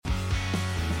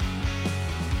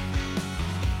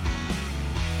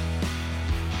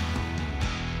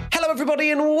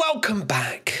everybody, and welcome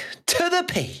back to the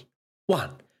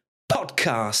P1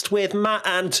 podcast with Matt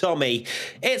and Tommy.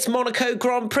 It's Monaco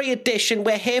Grand Prix edition.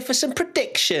 We're here for some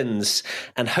predictions.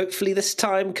 And hopefully this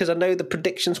time, because I know the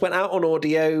predictions went out on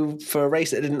audio for a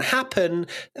race that didn't happen,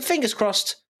 fingers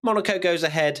crossed, Monaco goes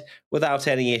ahead without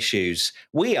any issues.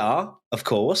 We are, of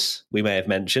course, we may have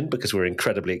mentioned, because we're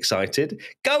incredibly excited,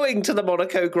 going to the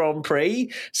Monaco Grand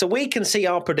Prix so we can see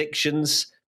our predictions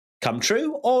come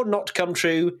true or not come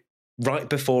true right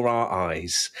before our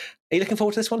eyes. Are you looking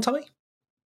forward to this one, Tommy?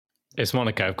 It's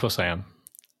Monaco, of course I am.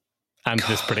 And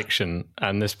this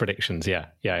predictions, yeah,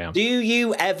 I am. Do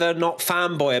you ever not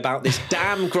fanboy about this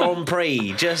damn Grand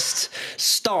Prix? Just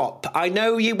stop. I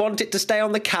know you want it to stay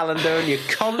on the calendar and you're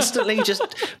constantly just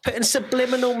putting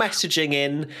subliminal messaging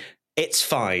in. It's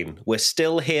fine. We're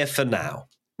still here for now.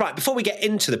 Right, before we get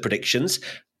into the predictions,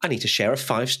 I need to share a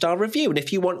 5-star review. And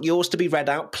if you want yours to be read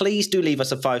out, please do leave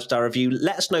us a 5-star review.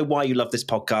 Let us know why you love this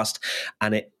podcast.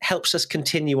 And it helps us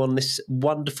continue on this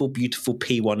wonderful, beautiful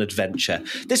P1 adventure.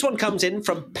 This one comes in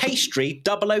from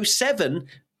Pastry007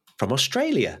 from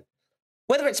Australia.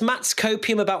 Whether it's Matt's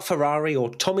copium about Ferrari or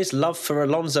Tommy's love for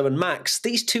Alonso and Max,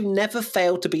 these two never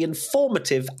fail to be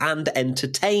informative and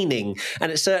entertaining.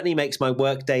 And it certainly makes my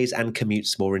work days and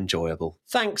commutes more enjoyable.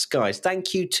 Thanks, guys.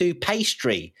 Thank you to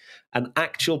Pastry, an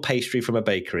actual pastry from a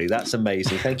bakery. That's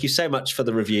amazing. Thank you so much for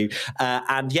the review.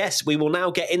 And yes, we will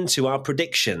now get into our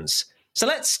predictions. So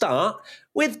let's start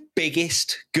with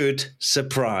biggest good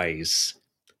surprise.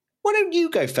 Why don't you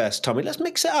go first, Tommy? Let's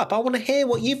mix it up. I want to hear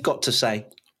what you've got to say.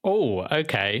 Oh,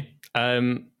 okay.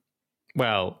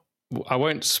 Well, I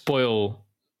won't spoil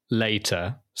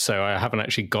later, so I haven't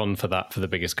actually gone for that for the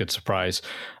biggest good surprise.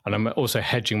 And I'm also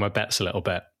hedging my bets a little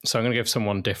bit. So I'm going to give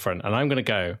someone different. And I'm going to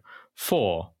go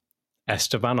for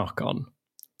Esteban Ocon.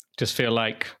 Just feel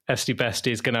like Esti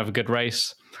Bestie is going to have a good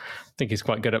race. I think he's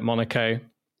quite good at Monaco.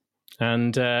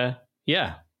 And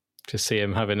just see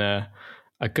him having a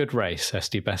good race,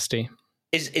 Esti Bestie.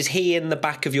 Is he in the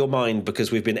back of your mind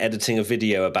because we've been editing a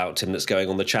video about him that's going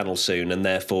on the channel soon, and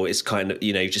therefore it's kind of,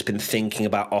 you've just been thinking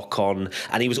about Ocon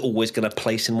and he was always going to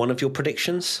place in one of your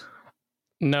predictions?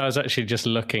 No, I was actually just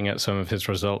looking at some of his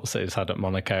results that he's had at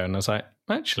Monaco, and I was like,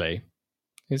 actually,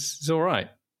 he's all right.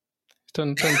 He's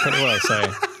done pretty well,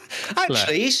 so...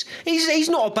 Actually, he's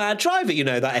not a bad driver,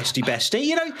 that Esti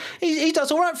Bestie. He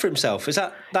does all right for himself. Is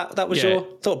that was your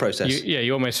thought process?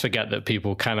 You almost forget that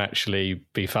people can actually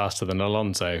be faster than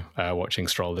Alonso watching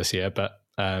Stroll this year. But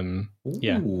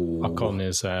Ocon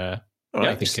is, right.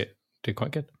 I think it did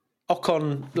quite good.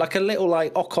 Ocon, like a little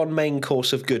Ocon main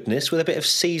course of goodness with a bit of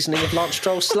seasoning of Lance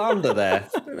Stroll slander there.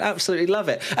 Absolutely love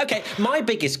it. Okay, my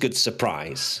biggest good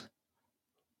surprise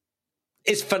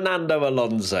is Fernando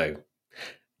Alonso.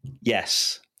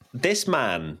 Yes, this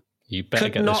man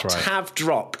could not have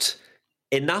dropped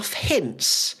enough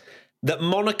hints that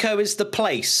Monaco is the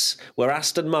place where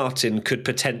Aston Martin could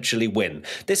potentially win.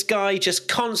 This guy just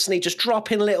constantly just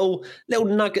dropping little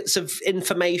nuggets of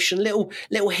information, little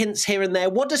hints here and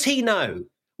there. What does he know?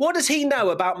 What does he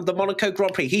know about the Monaco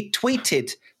Grand Prix? He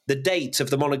tweeted the date of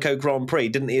the Monaco Grand Prix,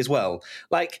 didn't he, as well?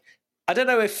 I don't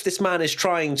know if this man is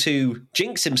trying to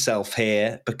jinx himself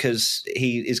here because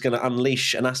he is going to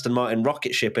unleash an Aston Martin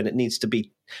rocket ship and it needs to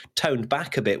be toned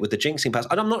back a bit with the jinxing pass.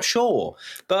 I'm not sure,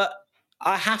 but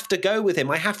I have to go with him.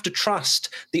 I have to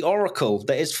trust the oracle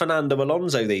that is Fernando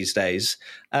Alonso these days,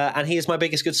 and he is my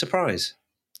biggest good surprise.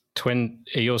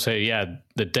 He also,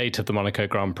 the date of the Monaco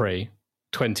Grand Prix,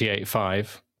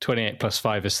 28.5. 28 plus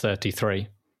 5 is 33,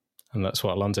 and that's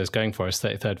what Alonso is going for, his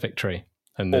 33rd victory.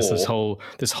 And there's this whole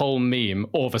meme,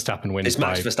 or Verstappen wins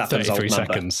by 33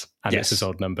 seconds. And it's his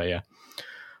old number, yeah.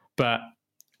 But,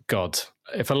 God,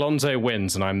 if Alonso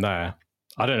wins and I'm there,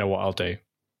 I don't know what I'll do.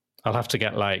 I'll have to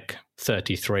get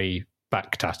 33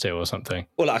 back tattoo or something.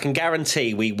 Well, I can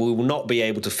guarantee we will not be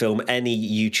able to film any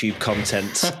YouTube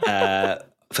content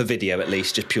for video, at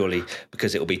least, just purely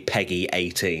because it will be Peggy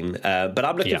 18. But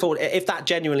I'm looking forward, if that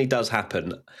genuinely does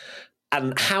happen...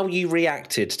 And how you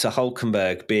reacted to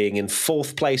Hülkenberg being in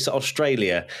 4th place at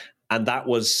Australia, and that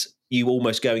was you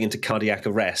almost going into cardiac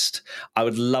arrest. I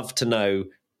would love to know,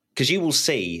 because you will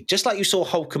see, just like you saw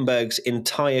Hülkenberg's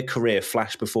entire career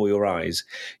flash before your eyes,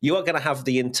 you are going to have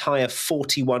the entire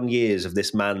 41 years of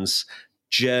this man's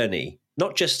journey,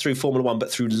 not just through Formula One, but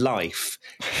through life,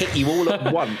 hit you all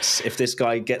at once if this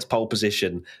guy gets pole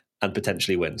position and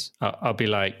potentially wins. I'll be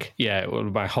like,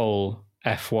 my whole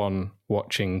F1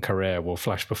 watching career will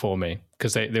flash before me,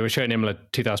 because they were showing Imola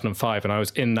 2005 and I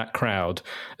was in that crowd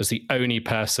as the only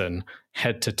person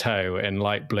head to toe in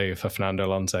light blue for Fernando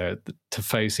Alonso,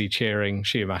 Tifosi cheering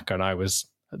Schumacher, and I was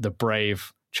the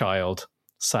brave child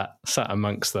sat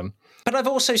amongst them. But I've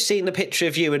also seen the picture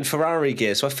of you in Ferrari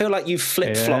gear, so I feel like you've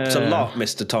flip-flopped a lot,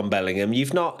 Mr. Tom Bellingham.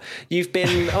 You've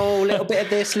been, a little bit of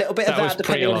this, a little bit of that,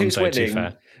 depending on who's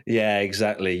winning. Yeah,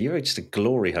 exactly. You're just a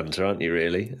glory hunter, aren't you,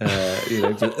 really?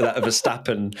 That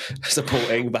Verstappen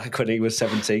supporting back when he was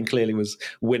 17, clearly was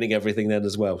winning everything then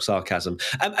as well. Sarcasm.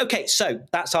 Okay, so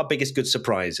that's our biggest good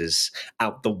surprises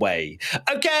out the way.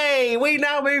 Okay, we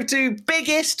now move to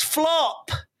biggest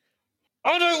flop.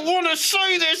 I don't want to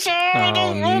say this. I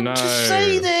don't want to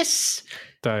say this.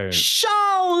 Don't.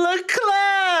 Charles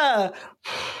Leclerc.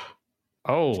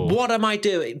 Oh. What am I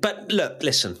doing? But look,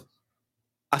 listen.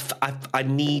 I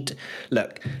need...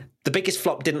 Look, the biggest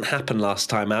flop didn't happen last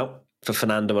time out for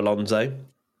Fernando Alonso.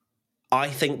 I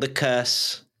think the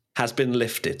curse has been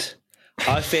lifted.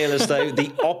 I feel as though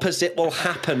the opposite will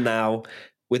happen now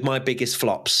with my biggest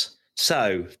flops.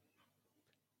 So...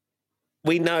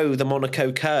 we know the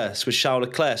Monaco curse with Charles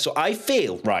Leclerc. So I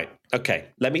feel, right, okay,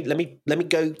 let me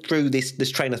go through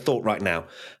this train of thought right now.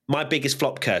 My biggest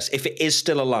flop curse, if it is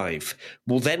still alive,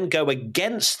 will then go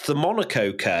against the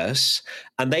Monaco curse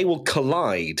and they will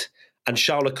collide and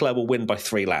Charles Leclerc will win by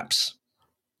 3 laps.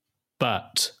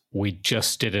 But we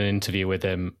just did an interview with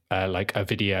him, like a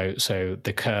video, so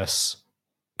the curse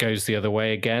goes the other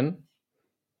way again.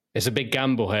 It's a big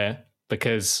gamble here,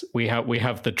 because we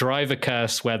have the driver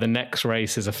curse where the next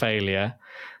race is a failure,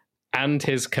 and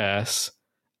his curse,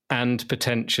 and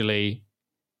potentially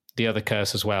the other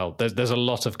curse as well. There's a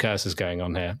lot of curses going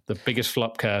on here. The biggest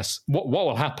flop curse. What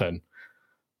will happen?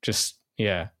 Just,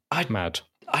 mad.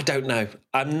 I don't know.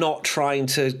 I'm not trying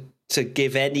to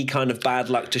give any kind of bad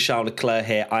luck to Charles Leclerc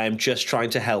here. I am just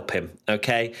trying to help him,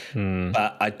 okay?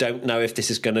 But I don't know if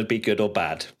this is going to be good or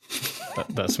bad.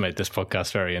 That's made this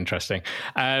podcast very interesting.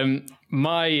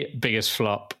 My biggest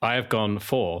flop, I have gone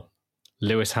for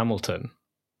Lewis Hamilton.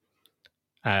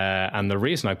 And the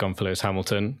reason I've gone for Lewis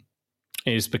Hamilton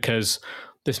is because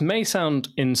this may sound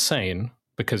insane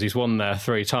because he's won there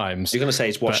 3 times. You're going to say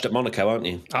he's washed at Monaco, aren't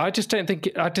you? I just don't think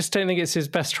it's his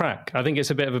best track. I think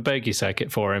it's a bit of a bogey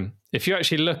circuit for him. If you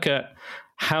actually look at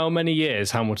how many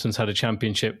years Hamilton's had a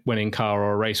championship winning car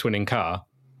or a race winning car,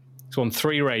 he's won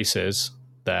 3 races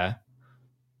there.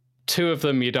 2 of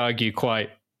them, you'd argue,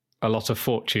 quite a lot of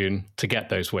fortune to get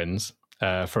those wins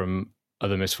from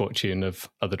other misfortune of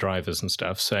other drivers and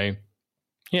stuff. So,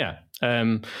 yeah.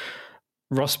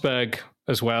 Rosberg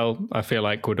as well, I feel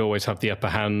like would always have the upper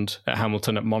hand at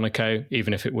Hamilton at Monaco,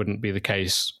 even if it wouldn't be the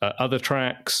case at other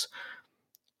tracks.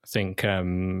 I think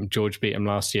George beat him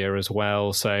last year as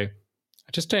well. So I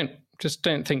just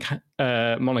don't think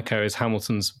Monaco is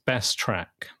Hamilton's best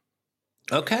track.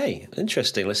 Okay,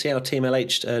 interesting. Let's see how Team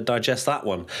LH digest that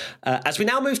one. As we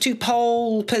now move to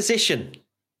pole position.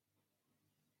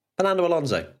 Fernando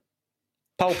Alonso.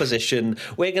 Pole position.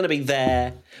 We're going to be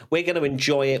there. We're going to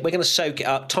enjoy it. We're going to soak it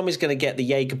up. Tommy's going to get the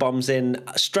Jaeger bombs in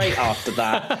straight after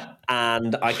that.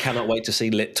 And I cannot wait to see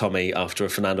lit Tommy after a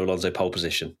Fernando Alonso pole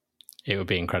position. It would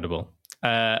be incredible.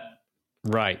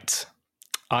 Right.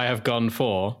 I have gone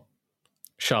for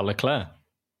Charles Leclerc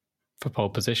for pole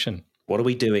position. What are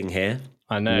we doing here?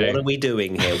 I know. What are we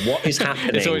doing here? What is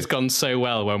happening? It's always gone so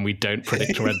well when we don't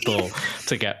predict Red Bull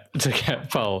to get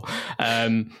pole.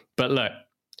 But look,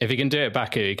 if he can do it at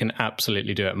Baku, he can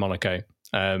absolutely do it at Monaco.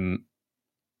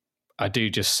 I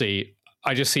just see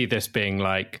this being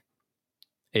like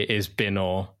it is bin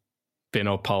or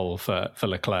pole for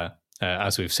Leclerc,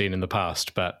 as we've seen in the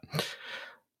past. But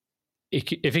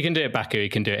if he can do it at Baku, he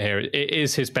can do it here. It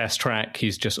is his best track.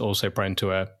 He's just also prone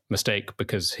to a mistake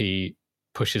because he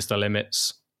pushes the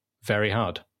limits very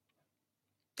hard.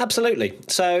 Absolutely.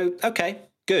 So, okay,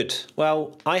 good.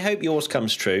 Well, I hope yours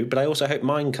comes true, but I also hope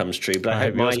mine comes true. But I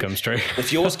hope yours comes true.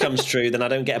 If yours comes true, then I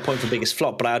don't get a point for biggest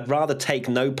flop, but I'd rather take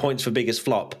no points for biggest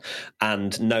flop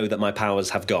and know that my powers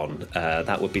have gone.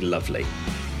 That would be lovely.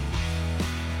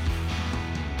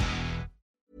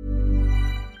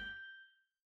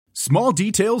 Small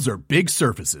details are big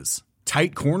surfaces.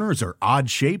 Tight corners are odd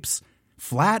shapes.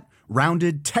 Flat,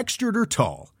 rounded, textured, or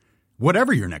tall.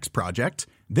 Whatever your next project,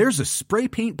 there's a spray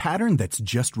paint pattern that's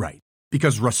just right.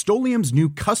 Because Rust-Oleum's new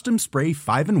Custom Spray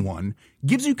 5-in-1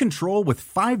 gives you control with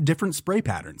 5 different spray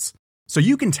patterns. So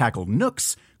you can tackle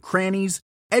nooks, crannies,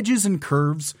 edges, and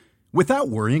curves without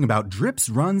worrying about drips,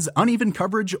 runs, uneven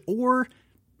coverage, or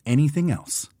anything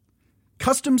else.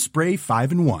 Custom Spray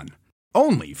 5-in-1.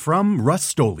 Only from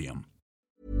Rust-Oleum.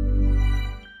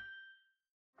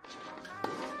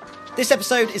 This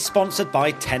episode is sponsored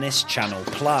by Tennis Channel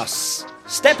Plus.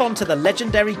 Step onto the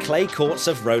legendary clay courts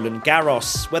of Roland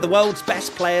Garros, where the world's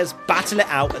best players battle it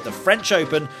out at the French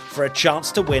Open for a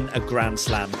chance to win a Grand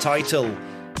Slam title.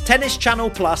 Tennis Channel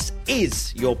Plus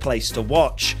is your place to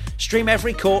watch. Stream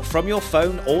every court from your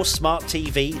phone or smart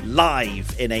TV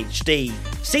live in HD.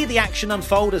 See the action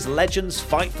unfold as legends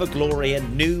fight for glory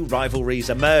and new rivalries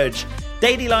emerge.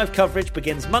 Daily live coverage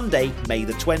begins Monday, May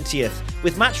the 20th,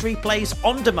 with match replays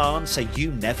on demand so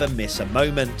you never miss a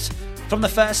moment. From the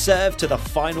first serve to the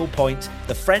final point,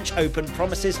 the French Open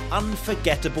promises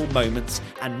unforgettable moments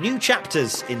and new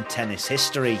chapters in tennis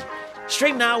history.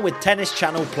 Stream now with Tennis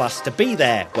Channel Plus to be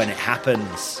there when it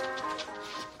happens.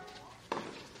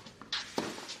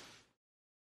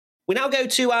 We now go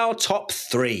to our top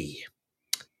three.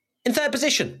 In third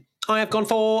position, I have gone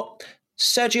for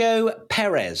Sergio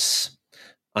Perez.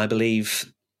 I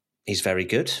believe he's very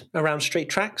good around street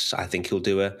tracks. I think he'll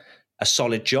do a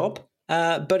solid job,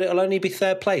 but it'll only be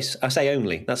third place. I say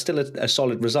only. That's still a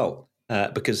solid result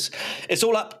because it's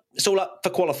all up for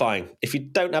qualifying. If you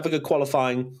don't have a good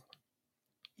qualifying,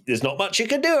 there's not much you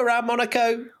can do around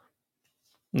Monaco.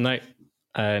 No,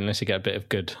 unless you get a bit of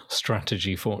good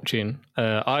strategy fortune.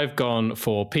 I've gone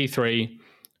for P3,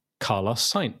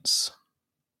 Carlos Sainz.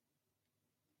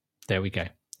 There we go.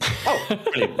 Oh,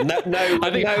 brilliant.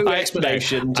 No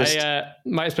explanation.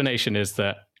 My explanation is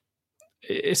that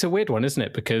it's a weird one, isn't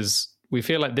it? Because we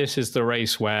feel like this is the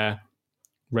race where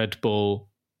Red Bull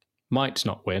might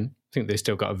not win. I think they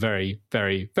still got a very,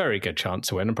 very, very good chance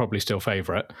to win and probably still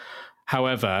favourite.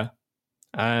 However,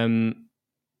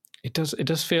 it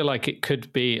does feel like it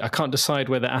could be. I can't decide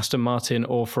whether Aston Martin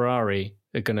or Ferrari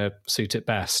are going to suit it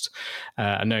best.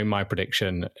 I know my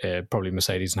prediction, probably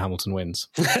Mercedes and Hamilton wins.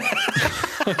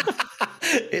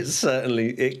 It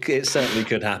certainly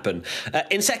could happen.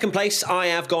 In second place, I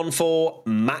have gone for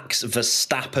Max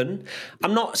Verstappen.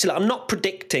 I'm not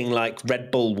predicting like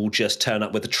Red Bull will just turn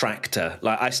up with a tractor.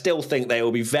 Like I still think they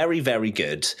will be very, very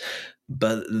good,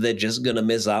 but they're just going to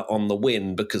miss out on the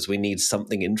win because we need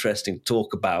something interesting to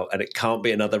talk about, and it can't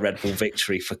be another Red Bull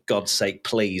victory, for God's sake,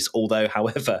 please. Although,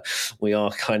 however, we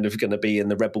are kind of going to be in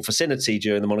the Red Bull vicinity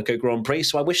during the Monaco Grand Prix,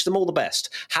 so I wish them all the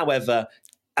best. However,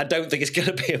 I don't think it's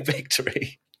going to be a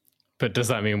victory. But does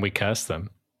that mean we curse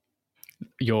them?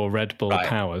 Your Red Bull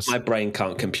powers? My brain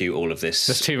can't compute all of this.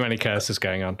 There's too many curses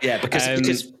going on. Yeah,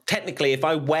 because technically, if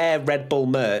I wear Red Bull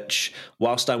merch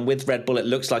whilst I'm with Red Bull, it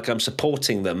looks like I'm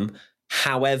supporting them.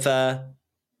 However,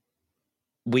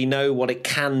 we know what it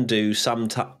can do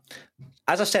sometimes.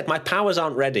 As I said, my powers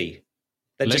aren't ready.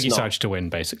 They're just not. Luggage to win,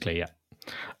 basically, yeah.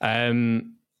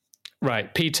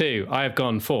 Right, P2, I have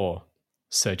gone for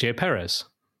Sergio Perez.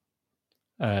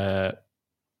 Yeah,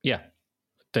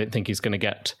 don't think he's going to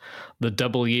get the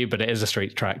W, but it is a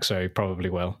street track, so he probably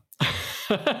will.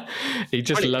 He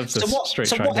just loves the street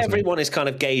track. So what everyone is kind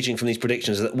of gauging from these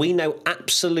predictions is that we know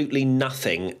absolutely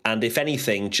nothing, and if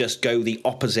anything, just go the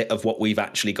opposite of what we've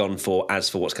actually gone for as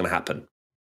for what's going to happen.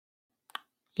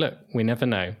 Look, we never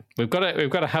know. We've got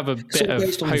to have a bit of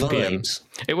hopium.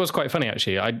 It was quite funny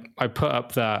actually. I put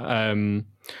up that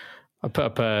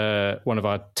one of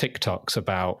our TikToks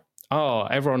about,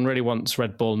 everyone really wants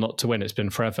Red Bull not to win. It's been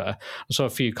forever. I saw a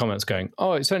few comments going,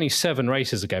 it's only 7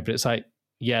 races ago, but it's like,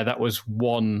 yeah, that was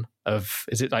one of,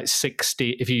 is it like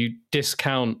 60? If you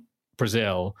discount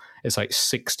Brazil, it's like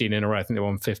 16 in a row. I think they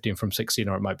won 15 from 16,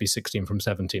 or it might be 16 from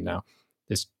 17 now.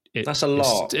 That's a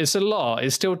lot. It's a lot.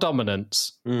 It's still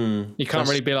dominance. You can't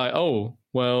really be like,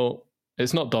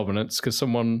 it's not dominance because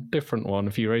someone different won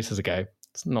a few races ago.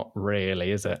 It's not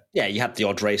really, is it? Yeah, you had the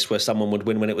odd race where someone would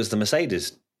win when it was the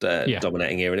Mercedes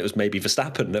dominating here, and it was maybe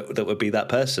Verstappen that would be that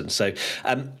person. So,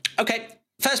 okay,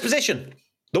 first position.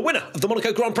 The winner of the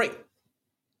Monaco Grand Prix,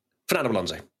 Fernando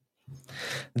Alonso.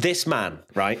 This man,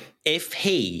 right, if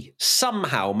he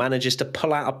somehow manages to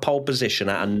pull out a pole position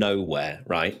out of nowhere,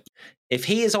 right, if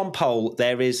he is on pole,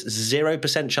 there is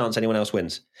 0% chance anyone else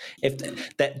wins.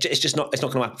 It's not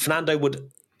going to happen. Fernando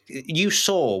would. You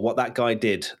saw what that guy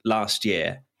did last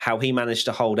year, how he managed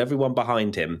to hold everyone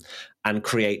behind him and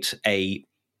create a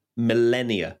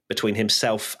millennia between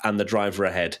himself and the driver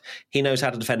ahead. He knows how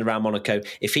to defend around Monaco.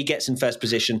 If he gets in first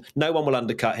position, no one will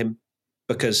undercut him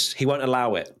because he won't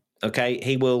allow it. Okay,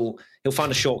 he'll find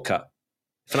a shortcut.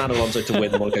 Fernando Alonso to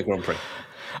win the Monaco Grand Prix.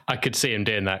 I could see him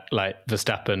doing that, like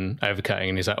Verstappen overcutting,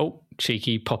 and he's like,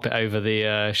 cheeky, pop it over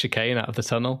the chicane out of the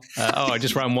tunnel. I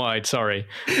just ran wide, sorry.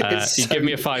 You give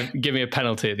me a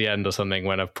penalty at the end or something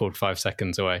when I've pulled 5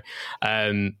 seconds away.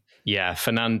 Yeah,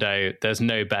 Fernando, there's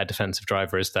no better defensive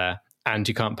driver, is there? And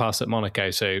you can't pass at Monaco,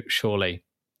 so surely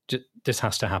this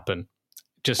has to happen.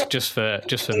 Just for me.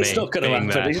 It's not going to happen.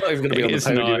 There. He's not even going to be on the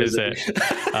podium, is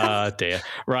it? Dear.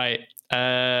 Right.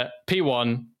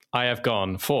 P1, I have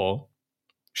gone for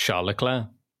Charles Leclerc.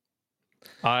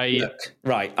 Look,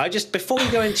 right. I just before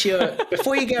you go into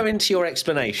your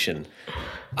explanation,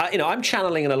 I'm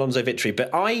channeling an Alonso victory,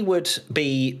 but I would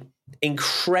be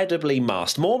incredibly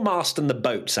more masked than the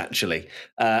boats actually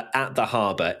at the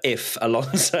harbour if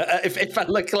if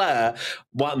Leclerc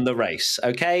won the race.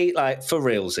 Okay, like for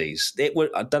realsies, it would.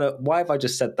 I don't know why have I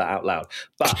just said that out loud,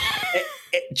 but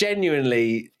it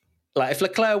genuinely, like if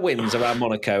Leclerc wins around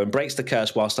Monaco and breaks the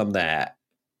curse whilst I'm there,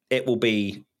 it will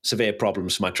be severe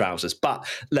problems for my trousers. But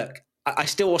look, I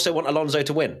still also want Alonso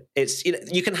to win. It's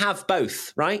you can have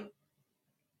both, right?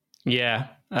 Yeah.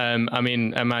 I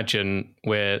mean, imagine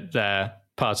we're there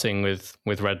partying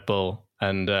with Red Bull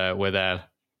and we're there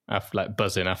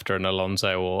buzzing after an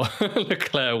Alonso or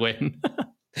Leclerc win.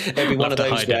 It'll be one of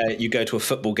those where you go to a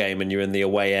football game and you're in the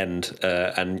away end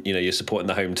and you're supporting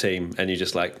the home team and you're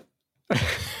just like...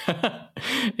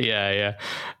 Yeah.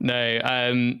 No,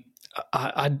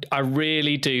 I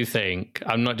really do think,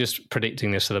 I'm not just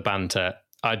predicting this for the banter,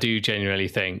 I do genuinely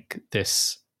think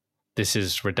this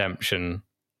is redemption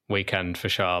weekend for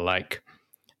Charles. Like,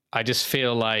 I just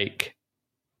feel like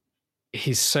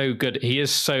he's so good. He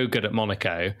is so good at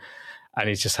Monaco, and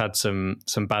he's just had some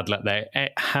bad luck there.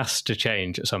 It has to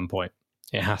change at some point.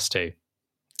 It has to.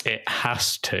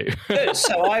 Good.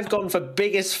 So I've gone for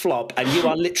biggest flop, and you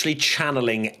are literally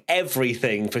channeling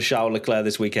everything for Charles Leclerc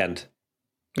this weekend.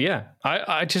 Yeah,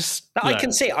 I can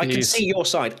see it. I can see your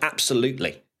side,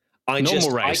 absolutely. I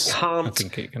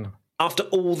can't. After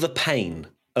all the pain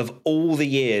of all the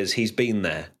years he's been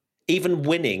there, even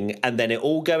winning and then it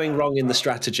all going wrong in the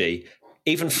strategy,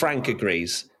 even Frank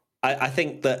agrees. I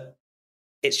think that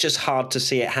it's just hard to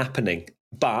see it happening.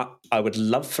 But I would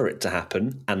love for it to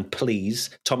happen. And please,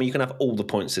 Tommy, you can have all the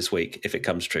points this week if it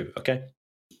comes true, okay?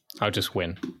 I'll just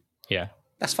win. Yeah.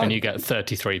 That's fine. And you get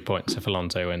 33 points if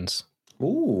Alonso wins.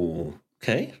 Ooh,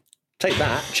 okay. Take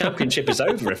that. Championship is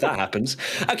over if that happens.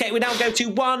 Okay, we now go to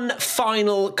one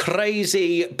final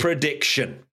crazy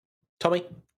prediction. Tommy,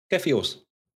 go for yours.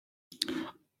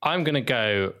 I'm going to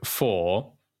go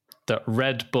for that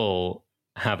Red Bull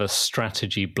have a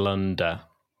strategy blunder.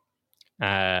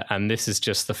 And this is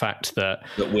just the fact that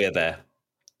we're there.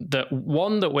 That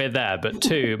we're there, but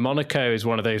two, Monaco is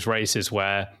one of those races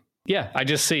where, I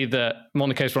just see that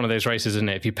Monaco is one of those races, isn't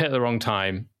it? If you pick the wrong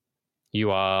time, you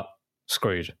are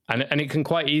screwed. And it can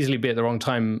quite easily be at the wrong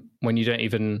time when you don't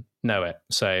even know it.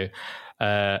 So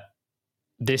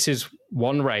this is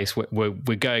one race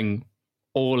we're going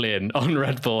all in on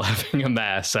Red Bull having a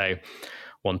mare. So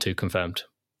 1-2 confirmed.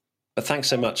 But thanks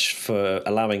so much for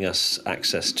allowing us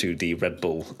access to the Red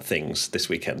Bull things this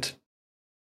weekend.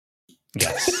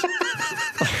 Yes.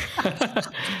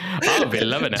 I'll be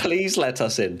loving it. Please let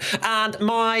us in. And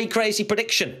my crazy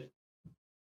prediction.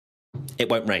 It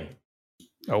won't rain.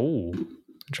 Oh,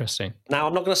 interesting. Now,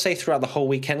 I'm not going to say throughout the whole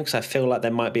weekend because I feel like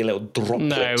there might be a little drop.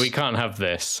 No, we can't have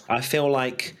this. I feel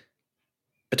like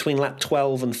between lap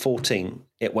 12 and 14,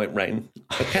 it won't rain.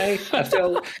 Okay? I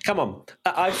feel, come on.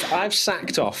 I've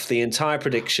sacked off the entire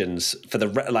predictions for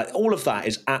all of that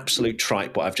is absolute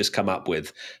tripe what I've just come up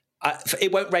with.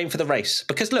 It won't rain for the race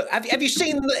because look, have you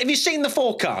seen the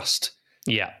forecast?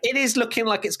 Yeah. It is looking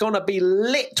like it's going to be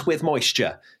lit with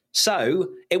moisture.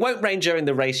 So it won't rain during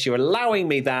the race. You're allowing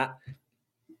me that.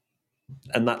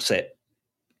 And that's it.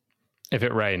 If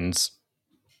it rains,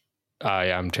 I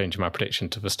am changing my prediction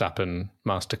to Verstappen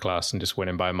masterclass and just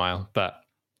winning by a mile. But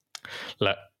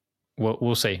look,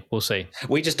 we'll see. We'll see.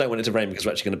 We just don't want it to rain because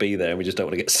we're actually going to be there and we just don't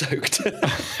want to get soaked.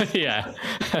 Yeah.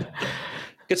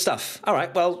 Good stuff. All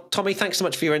right. Well, Tommy, thanks so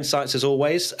much for your insights as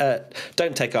always.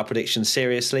 Don't take our predictions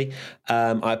seriously.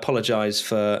 I apologise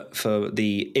for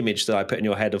the image that I put in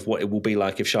your head of what it will be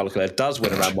like if Charles Leclerc does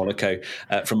win around Monaco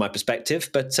from my perspective.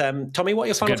 But Tommy, what are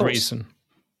your final thoughts? Reason.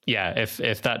 Yeah,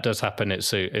 if that does happen,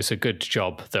 it's a good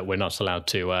job that we're not allowed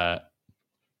to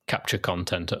capture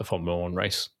content at a Formula One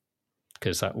race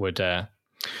because that would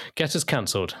get us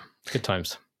cancelled. Good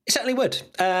times. It certainly would.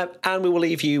 And we will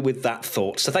leave you with that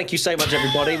thought. So thank you so much,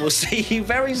 everybody. We'll see you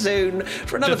very soon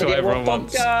for another Video One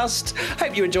podcast.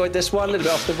 Hope you enjoyed this one, a little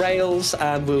bit off the rails,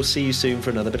 and we'll see you soon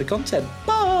for another bit of content.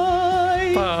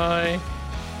 Bye! Bye!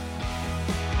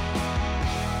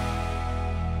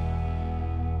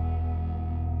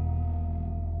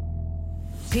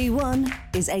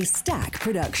 P1 is a Stack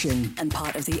production and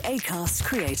part of the Acast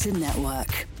Creator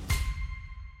Network.